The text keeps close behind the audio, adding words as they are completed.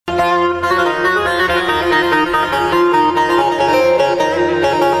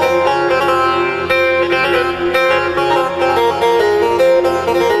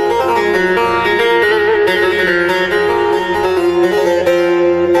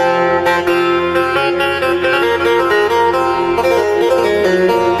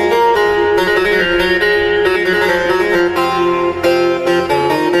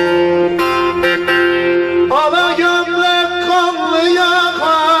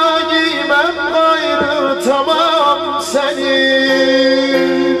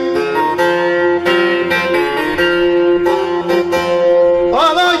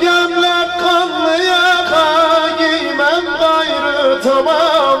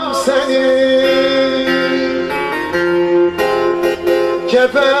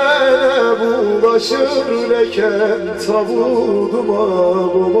Kefene bulaşır leken tabuduma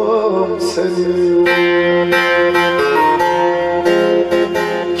bulmam seni.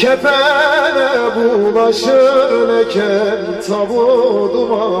 Kefene bulaşır leken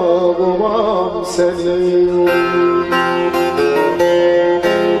tabuduma bulmam seni.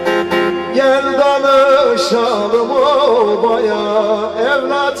 Gel danışalım obaya,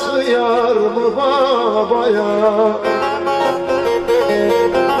 evlat hıyar mı babaya?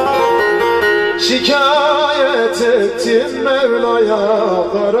 Şikayet ettim Mevla'ya,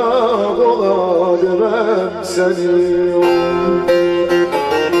 karakola dövem seni.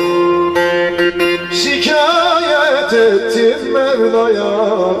 Şikayet ettim Mevla'ya,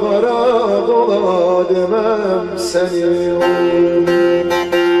 karakola demem seni.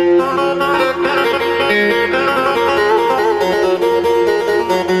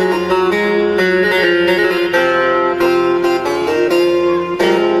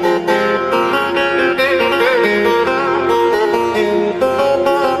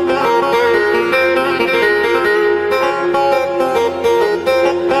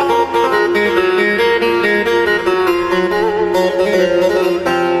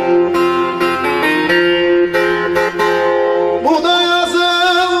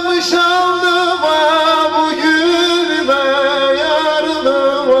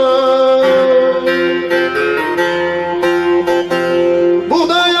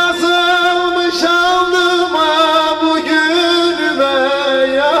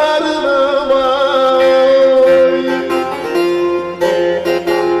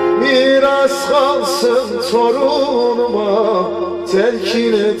 Torunuma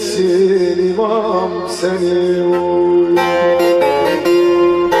telkin etsin imam seni.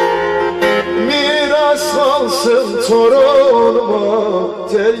 Miras kalsın torunuma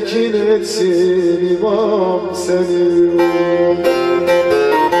telkin etsin imam seni.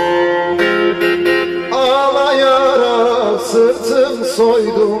 Ağlayarak sırtım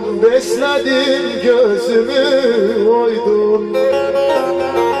soydum, besledim gözümü oydum.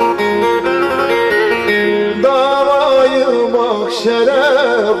 Mahşere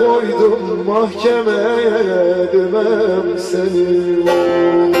koydum, mahkemeye dömem seni.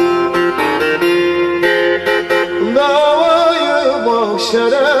 Davayı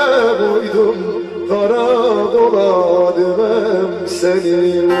mahşere koydum, karakola dömem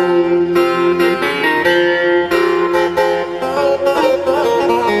seni.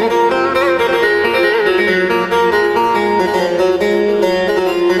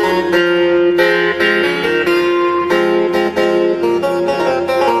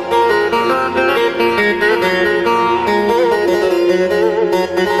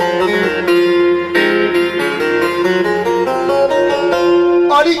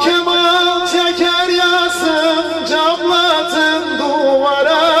 Ali keman çeker yasın, camlatın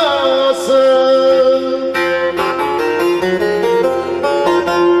duvarasın.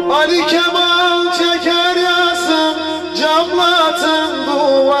 Ali keman çeker yasın, camlatın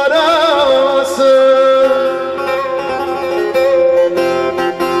duvarasın.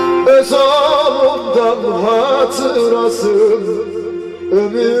 Öz oğlumdan hatırasın,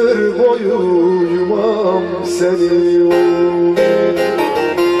 ömür boyu yumam seni.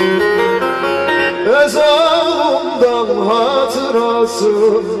 Öz oğlumdan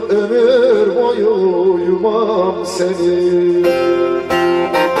hatırasın, ömür boyu yumam seni.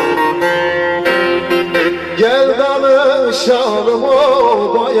 Gel danışalım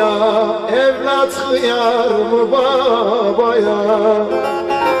obaya, evlat hıyar mı babaya?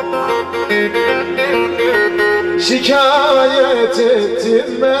 Şikayet ettim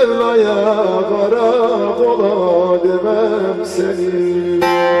Mevla'ya, karakola demem seni.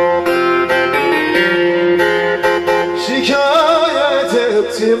 Şikayet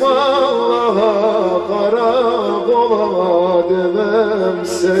ettim Allah'a, karakola demem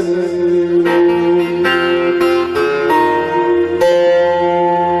seni.